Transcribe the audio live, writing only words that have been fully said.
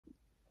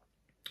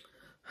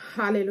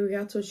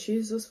Hallelujah to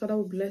Jesus. Father,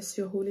 we bless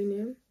your holy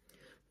name.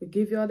 We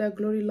give you all the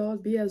glory,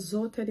 Lord. Be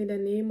exalted in the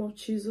name of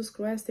Jesus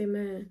Christ.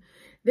 Amen.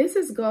 This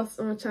is God's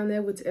own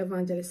channel with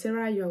Evangelist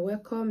Sarah. You are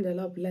welcome. The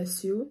Lord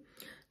bless you.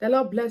 The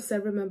Lord bless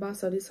every member of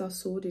this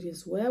household. It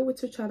is well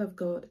with you, child of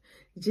God.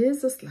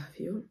 Jesus love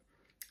you.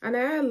 And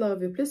I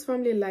love you. Please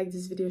family, like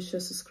this video, share,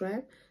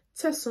 subscribe.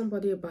 Tell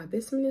somebody about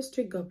this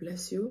ministry. God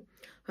bless you.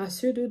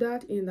 As you do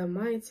that, in the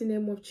mighty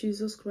name of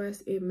Jesus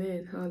Christ.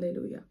 Amen.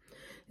 Hallelujah.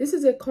 This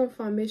is a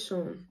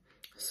confirmation.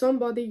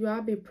 Somebody you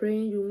have been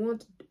praying, you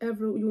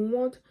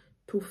want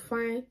to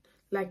find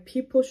like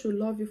people should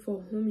love you for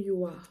whom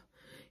you are.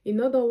 In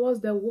other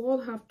words, the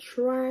world have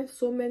tried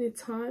so many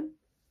times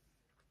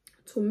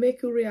to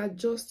make you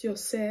readjust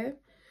yourself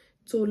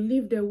to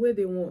live the way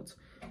they want.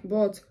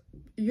 But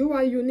you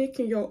are unique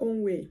in your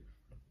own way.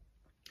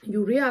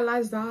 You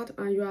realize that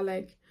and you are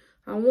like,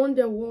 I want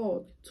the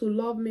world to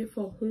love me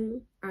for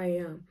whom I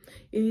am.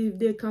 If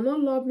they cannot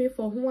love me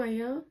for who I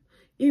am,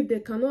 if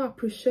they cannot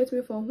appreciate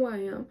me for who I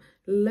am,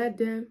 let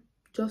them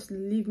just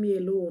leave me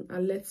alone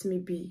and let me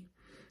be.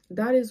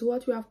 That is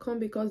what you have come,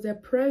 because the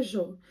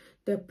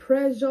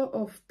pressure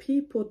of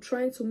people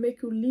trying to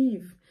make you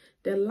live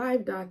the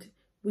life that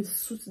will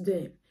suit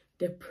them,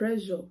 the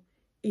pressure,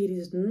 it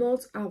is not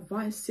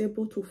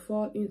advisable to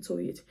fall into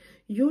it.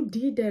 You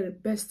did the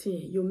best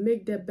thing. You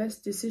make the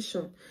best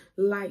decision,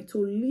 like to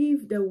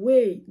live the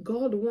way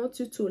God wants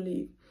you to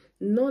live,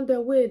 not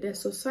the way the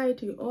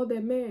society, all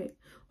the men,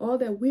 all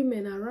the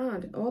women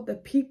around, all the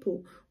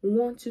people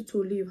want you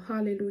to live.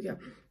 Hallelujah.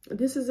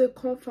 This is a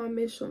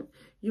confirmation.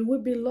 You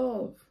will be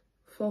loved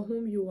for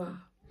whom you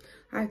are.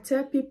 I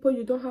tell people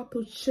you don't have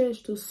to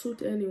change to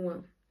suit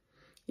anyone.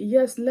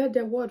 Yes, let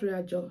the world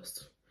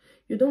readjust.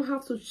 You don't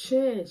have to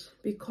change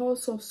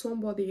because of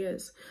somebody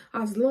else.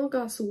 As long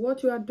as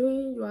what you are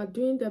doing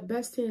the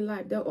best thing in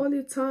life. The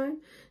only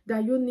time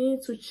that you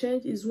need to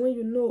change is when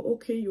you know,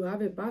 okay, you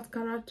have a bad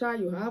character,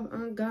 you have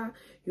anger,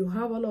 you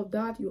have all of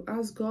that. You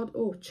ask God,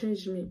 oh,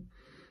 change me.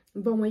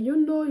 But when you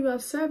know you are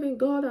serving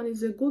God and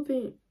it's a good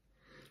thing,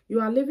 you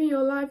are living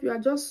your life, you are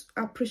just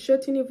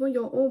appreciating even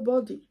your own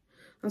body.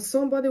 And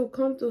somebody will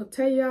come to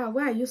tell you,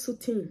 why are you so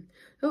thin?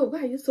 Oh, why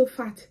are you so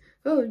fat?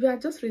 Oh, you are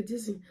just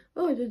reducing.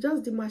 Oh, you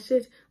just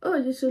demarcate. Oh,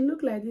 you should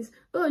look like this.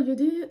 Oh, you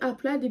didn't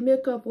apply the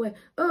makeup well.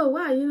 Oh,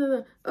 why are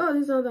you? Oh,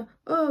 this other.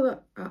 Oh,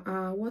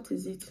 what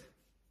is it?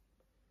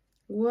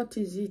 What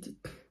is it?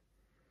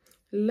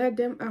 Let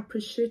them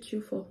appreciate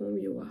you for whom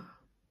you are.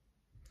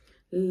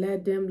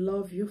 Let them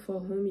love you for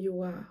whom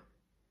you are.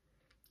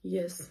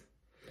 Yes,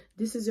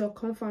 this is your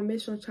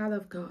confirmation, child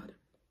of God.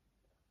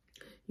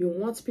 You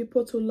want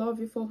people to love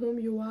you for whom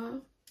you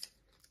are?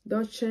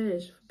 Don't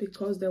change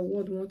because the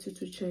world wants you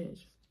to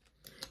change.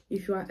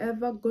 If you are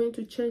ever going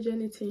to change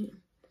anything,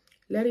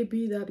 let it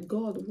be that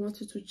God wants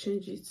you to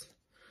change it.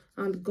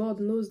 And God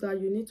knows that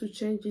you need to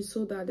change it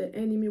so that the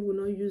enemy will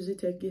not use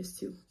it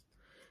against you.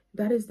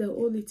 That is the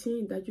only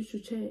thing that you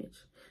should change.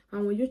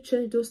 And when you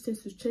change those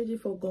things, you change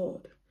it for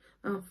God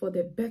and for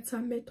the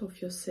betterment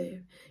of yourself.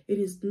 It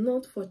is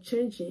not for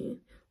changing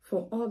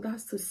for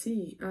others to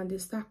see and they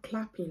start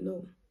clapping.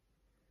 No.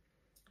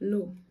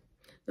 No.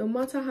 No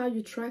matter how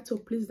you try to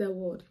please the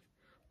world,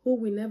 who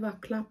will never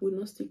clap will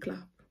not still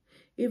clap.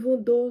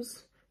 Even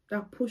those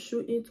that push you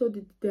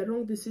into the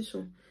wrong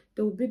decision,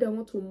 they will be the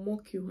one to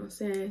mock you and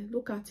say,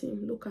 look at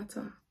him, look at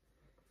her.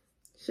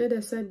 Sure,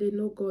 they said they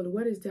know God.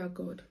 Where is their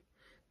God?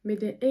 May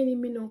the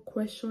enemy not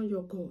question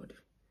your God.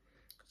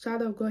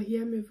 Child of God,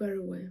 hear me very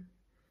well.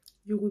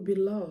 You will be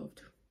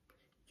loved.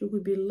 You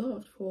will be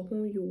loved for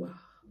whom you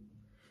are.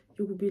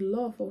 You will be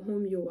loved for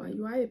whom you are.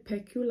 You are a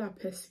peculiar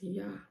person,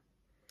 yeah.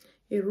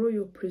 A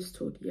royal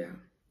priesthood, yeah.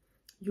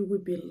 You will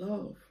be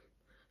loved.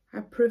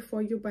 I pray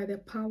for you by the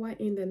power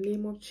in the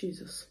name of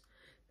Jesus.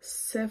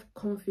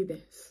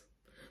 Self-confidence.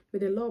 May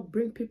the Lord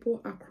bring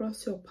people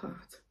across your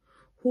path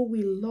who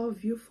will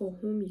love you for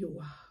whom you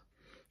are,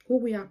 who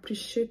will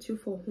appreciate you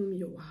for whom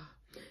you are.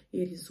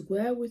 It is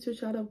well with you,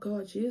 child of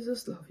God.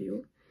 Jesus love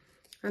you.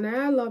 And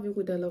I love you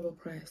with the love of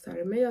Christ. I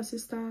remain your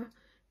sister,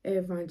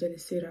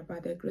 Evangelist Sarah. By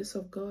the grace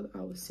of God,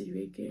 I will see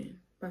you again.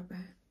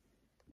 Bye-bye.